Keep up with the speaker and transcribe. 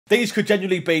These could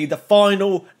genuinely be the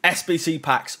final SBC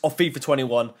packs of FIFA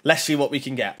 21. Let's see what we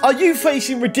can get. Are you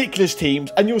facing ridiculous teams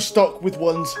and you're stuck with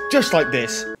ones just like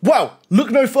this? Well,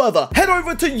 look no further. Head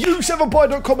over to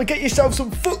u7buy.com and get yourself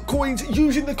some foot coins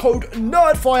using the code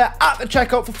NerdFire at the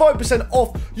checkout for 5%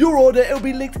 off your order. It'll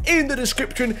be linked in the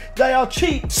description. They are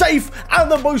cheap, safe, and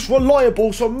the most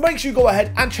reliable, so make sure you go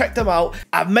ahead and check them out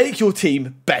and make your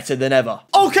team better than ever.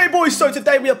 Okay, boys, so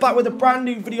today we are back with a brand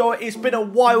new video. It's been a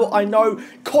while, I know.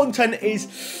 Content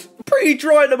is pretty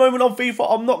dry at the moment on FIFA,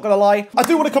 I'm not gonna lie. I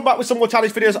do want to come back with some more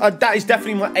challenge videos. That is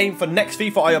definitely my aim for next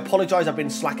FIFA. I apologise, I've been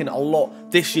slacking a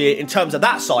lot this year in terms of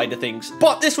that side of things.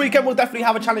 But this weekend we'll definitely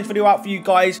have a challenge video out for you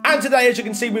guys. And today, as you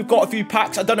can see, we've got a few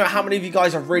packs. I don't know how many of you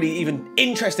guys are really even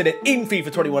interested in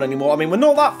FIFA 21 anymore. I mean, we're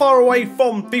not that far away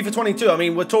from FIFA 22. I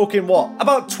mean, we're talking, what,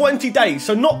 about 20 days.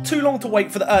 So not too long to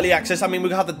wait for the early access. I mean,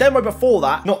 we'll have the demo before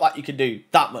that. Not that you can do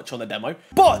that much on the demo,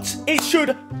 but it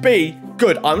should be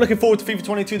good. I'm looking forward to FIFA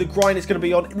 22. The grind is going to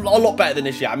be on a lot better than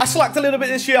this year. I slacked a little bit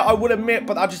this year, I will admit,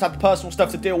 but I just had personal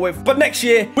stuff to deal with. But next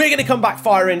year, we're going to come back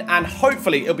firing, and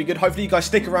hopefully it'll be good. Hopefully you guys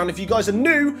stick around. If you guys are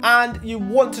new and you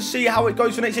want to see how it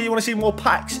goes for next year, you want to see more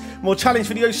packs, more challenge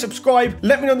videos, subscribe.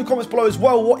 Let me know in the comments below as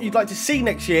well what you'd like to see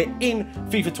next year in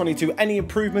FIFA 22. Any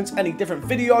improvements, any different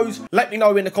videos, let me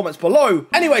know in the comments below.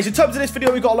 Anyways, in terms of this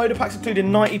video, we've got a load of packs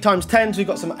including 90 times 10s. We've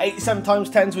got some 87 times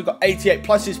 10s. We've got 88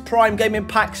 pluses, prime gaming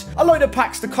packs, a load of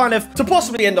packs to kind of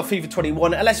possibly end off FIFA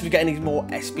 21, unless we get any more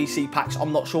SBC packs.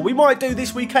 I'm not sure. We might do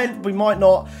this weekend, we might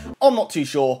not. I'm not too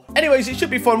sure. Anyways, it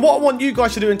should be fun. What I want you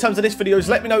guys to do in terms of this video is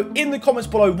let me know in the comments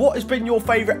below what has been your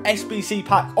favorite SBC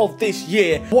pack of this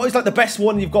year. What is like the best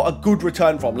one you've got a good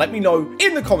return from? Let me know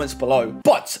in the comments below.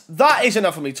 But that is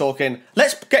enough of me talking.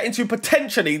 Let's get into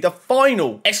potentially the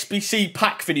final SBC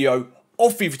pack video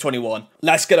of FIFA 21.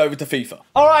 Let's get over to FIFA.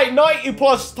 All right, 90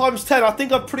 plus times 10. I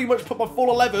think I've pretty much put my full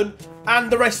 11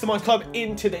 and the rest of my club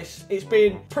into this. It's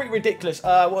been pretty ridiculous.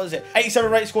 What is it?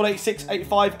 87 rate scored, 86,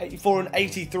 85, 84, and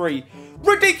 83.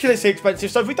 Ridiculously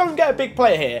expensive. So if we don't get a big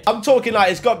player here, I'm talking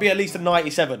like it's got to be at least a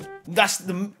 97. That's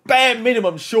the bare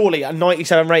minimum, surely, a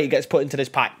 97 rating gets put into this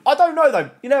pack. I don't know,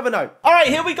 though. You never know. All right,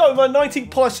 here we go. My 90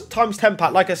 plus times 10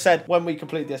 pack. Like I said, when we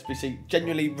complete the SBC,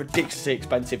 genuinely ridiculously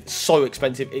expensive. So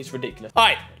expensive, it's ridiculous. All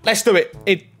right, let's do it.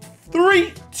 In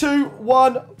 3, 2,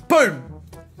 1, boom.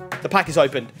 The pack is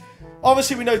opened.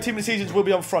 Obviously, we know Team of the Seasons will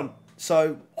be on front.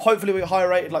 So hopefully we get higher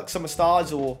rated like Summer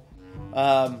Stars or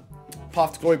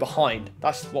Path to Glory behind.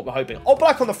 That's what we're hoping. All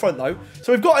black on the front, though.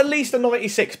 So we've got at least a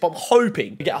 96, but I'm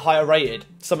hoping we get a higher rated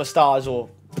Summer Stars or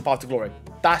Path to Glory.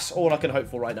 That's all I can hope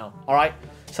for right now. All right?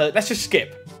 So let's just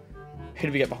skip. Who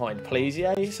do we get behind? Please,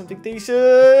 yeah, something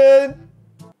decent.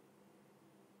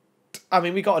 I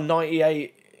mean, we got a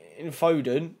 98 in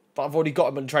Foden, but I've already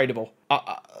got him untradeable.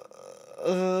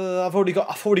 I've already got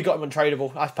him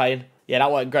untradeable. That's paying. Yeah,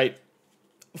 that wasn't great.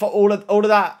 For all of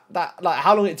that, like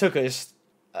how long it took us.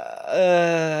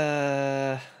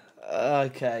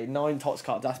 Okay, 9 tots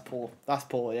cards. That's poor. That's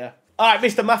poor, yeah. All right,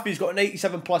 Mr. Matthew's got an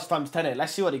 87 plus times 10 here.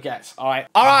 Let's see what he gets. All right,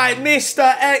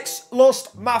 Mr. X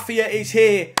Lost Mafia is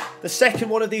here. The second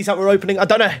one of these that we're opening. I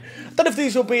don't know if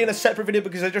these will be in a separate video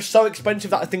because they're just so expensive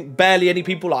that I think barely any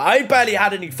people like. I barely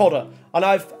had any fodder, and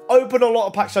I've opened a lot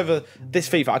of packs over this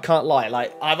FIFA. I can't lie.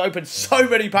 Like, I've opened so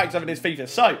many packs over this FIFA.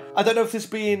 So I don't know if this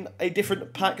being a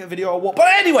different pack video or what. But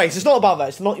anyways, it's not about that.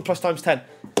 It's 90 plus times 10.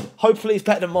 Hopefully it's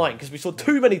better than mine because we saw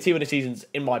too many Team of the Seasons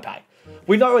in my pack.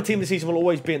 We know our Team of the Season will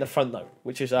always be in the front though,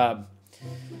 which is kind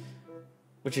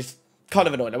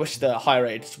of annoying. I wish the higher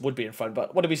rated would be in front.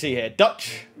 But what do we see here?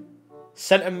 Dutch,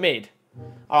 centre mid.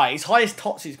 All right, his highest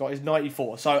tots he's got is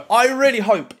 94. So I really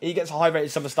hope he gets a high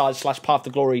rated Summer Stars / Path to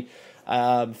Glory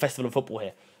Festival of Football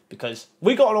here. Because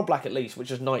we got an all black at least, which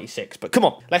is 96. But come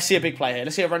on, let's see a big player here.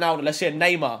 Let's see a Ronaldo. Let's see a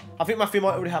Neymar. I think Matthew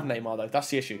might already have Neymar though. That's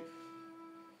the issue.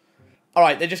 All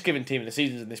right, they're just giving Team of the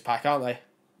Seasons in this pack, aren't they?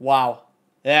 Wow.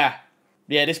 Yeah.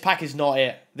 Yeah, this pack is not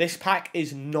it. This pack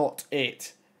is not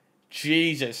it.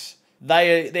 Jesus.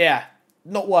 Yeah,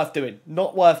 not worth doing.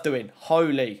 Not worth doing.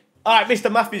 Holy. All right,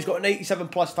 Mr. Matthew's got an 87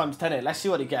 plus times 10 here. Let's see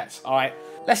what he gets. All right.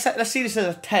 Let's see this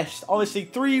as a test. Obviously,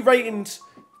 3 ratings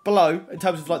below in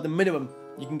terms of like the minimum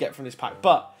you can get from this pack.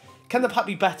 But can the pack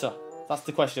be better? That's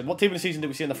the question. What Team of the Season do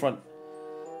we see in the front?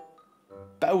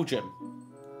 Belgium.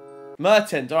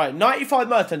 Mertens, all right, 95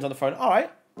 Mertens on the front. All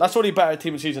right, that's already better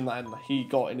Team of the Season than he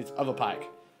got in his other pack.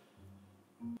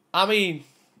 I mean,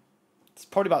 it's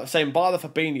probably about the same. Bar the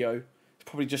Fabinho, it's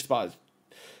probably just about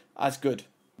as good.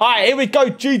 All right, here we go.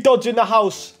 G-Dodge in the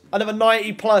house. Another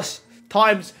 90 plus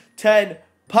times 10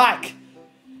 pack.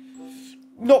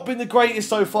 Not been the greatest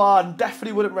so far and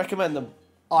definitely wouldn't recommend them.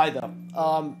 either.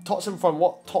 Tots in front.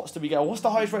 What tots do we get? What's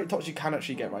the highest rated tots you can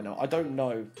actually get right now? I don't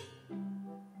know.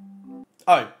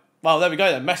 Oh, well, there we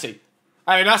go then. Messi.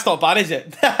 I mean, that's not bad, is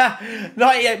it?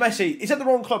 98 Messi. He's at the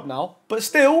wrong club now, but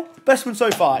still, best one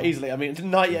so far, easily. I mean,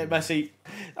 98 Messi.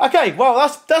 Okay, well,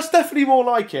 that's definitely more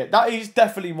like it. That is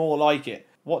definitely more like it.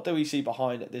 What do we see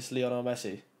behind it, this Lionel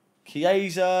Messi?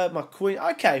 Chiesa,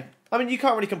 McQueen. Okay. I mean, you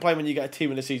can't really complain when you get a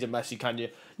team in the season Messi, can you?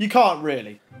 You can't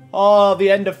really. Oh, the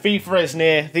end of FIFA is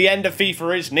near. The end of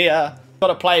FIFA is near.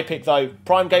 Got a player pick, though.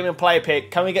 Prime Gaming player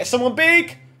pick. Can we get someone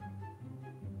big?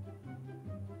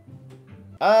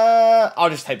 I'll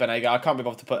just take Benega. I can't be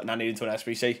bothered to put Nani into an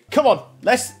SBC. Come on,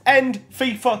 let's end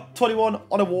FIFA 21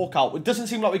 on a walkout. It doesn't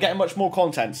seem like we're getting much more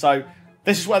content, so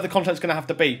this is where the content's going to have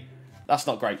to be. That's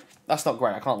not great. That's not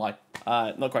great, I can't lie.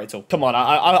 Not great at all. Come on,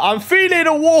 I'm feeling a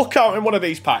walkout in one of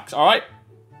these packs, all right?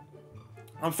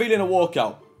 I'm feeling a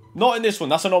walkout. Not in this one.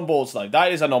 That's an on-boards, though.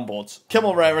 That is an on-boards. Come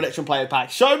on, Rare Election Player Pack.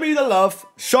 Show me the love.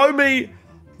 Show me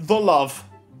the love.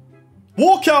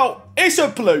 Walkout. It's a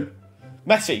blue.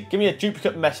 Messi. Give me a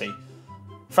duplicate Messi.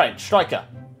 French. Striker.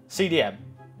 CDM.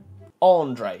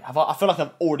 Andre. I feel like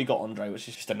I've already got Andre, which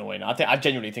is just annoying. I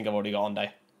genuinely think I've already got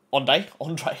Andre.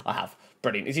 Andre? I have.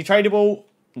 Brilliant. Is he tradable?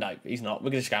 No, he's not.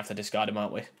 We're just going to have to discard him,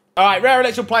 aren't we? Alright, Rare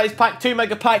Election Players Pack, 2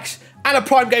 Mega Packs, and a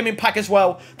Prime Gaming Pack as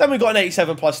well. Then we've got an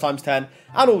 87 plus times 10,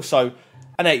 and also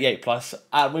an 88 plus.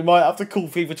 And we might have to call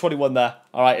FIFA 21 there.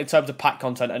 Alright, in terms of pack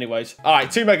content anyways.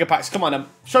 Alright, 2 Mega Packs. Come on, then.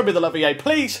 Show me the love, EA,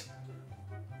 please.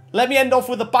 Let me end off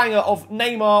with a banger of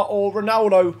Neymar or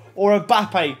Ronaldo or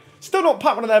Mbappe. Still not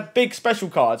packed one of their big special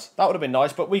cards. That would have been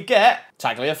nice, but we get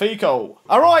Tagliafico.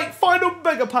 Alright, final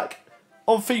Mega Pack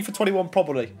on FIFA 21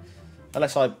 probably.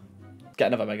 Unless I get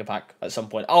another Mega Pack at some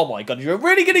point. Oh my god, you're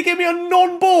really going to give me a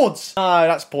non-boards? No,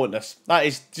 that's pointless. That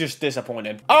is just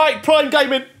disappointing. Alright, Prime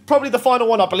Gaming. Probably the final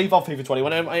one, I believe, of FIFA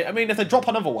 21. I mean, if they drop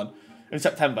another one in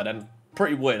September, then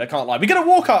pretty weird, I can't lie. We're going to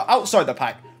walk out outside the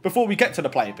pack before we get to the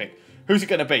player pick. Who's it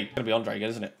going to be? It's going to be Andre again,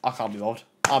 isn't it? I can't be bothered.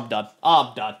 I'm done.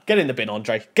 I'm done. Get in the bin,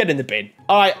 Andre. Get in the bin.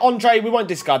 Alright, Andre, we won't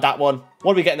discard that one.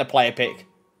 What do we get in the player pick?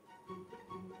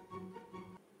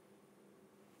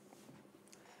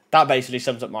 That basically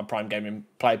sums up my Prime Gaming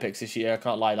player picks this year. I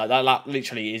can't lie. Like that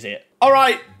literally is it. All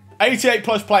right, 88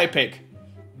 plus player pick.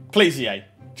 Please, EA.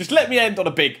 Just let me end on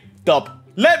a big dub.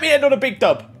 Let me end on a big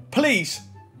dub. Please.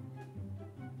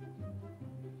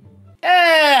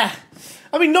 I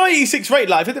mean, 96 rated.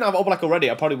 Like, if I didn't have Oblak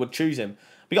already, I probably would choose him.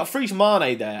 We got Friese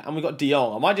Mane there, and we got De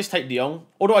Jong. I might just take De Jong.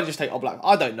 Or do I just take Oblak?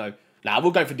 I don't know. Nah,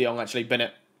 we'll go for De Jong, actually.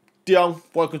 Bennett. De Jong,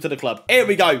 welcome to the club. Here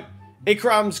we go.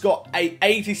 Ikram's got a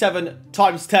 87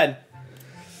 times 10.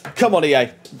 Come on, EA.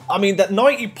 I mean, that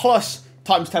 90 plus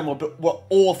times 10 were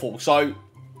awful. So,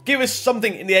 give us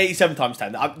something in the 87 times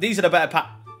 10. These are the better pack.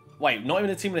 Wait, not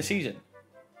even a team in a season?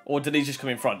 Or did these just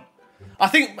come in front? I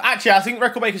think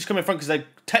Record Makers come in front because they've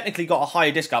technically got a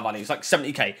higher discount value. It's like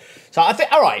 70k. So, I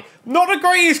think, alright. Not the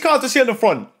greatest card to see on the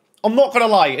front. I'm not going to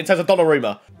lie, in terms of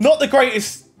Donnarumma. Not the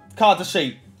greatest card to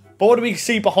see. But what do we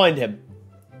see behind him?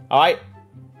 Alright.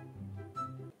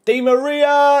 Di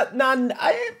Maria,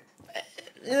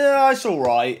 yeah, it's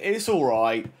alright. It's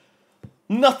alright.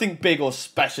 Nothing big or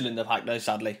special in the pack though,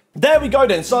 sadly. There we go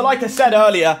then. So like I said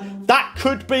earlier, that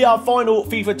could be our final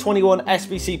FIFA 21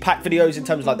 SBC pack videos in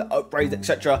terms of like the upgrades,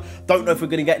 etc. Don't know if we're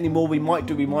going to get any more. We might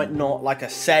do, we might not, like I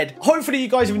said. Hopefully you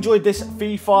guys have enjoyed this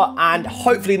FIFA, and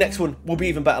hopefully next one will be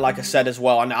even better, like I said as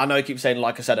well. And I know I keep saying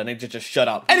like I said, I need to just shut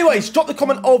up. Anyways, drop the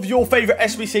comment of your favourite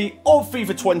SBC of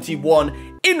FIFA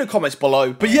 21 in the comments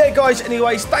below. But yeah, guys,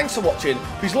 anyways, thanks for watching.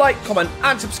 Please like, comment,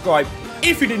 and subscribe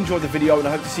if you did enjoy the video, and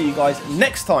I hope to see you guys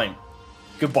next time.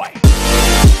 Goodbye.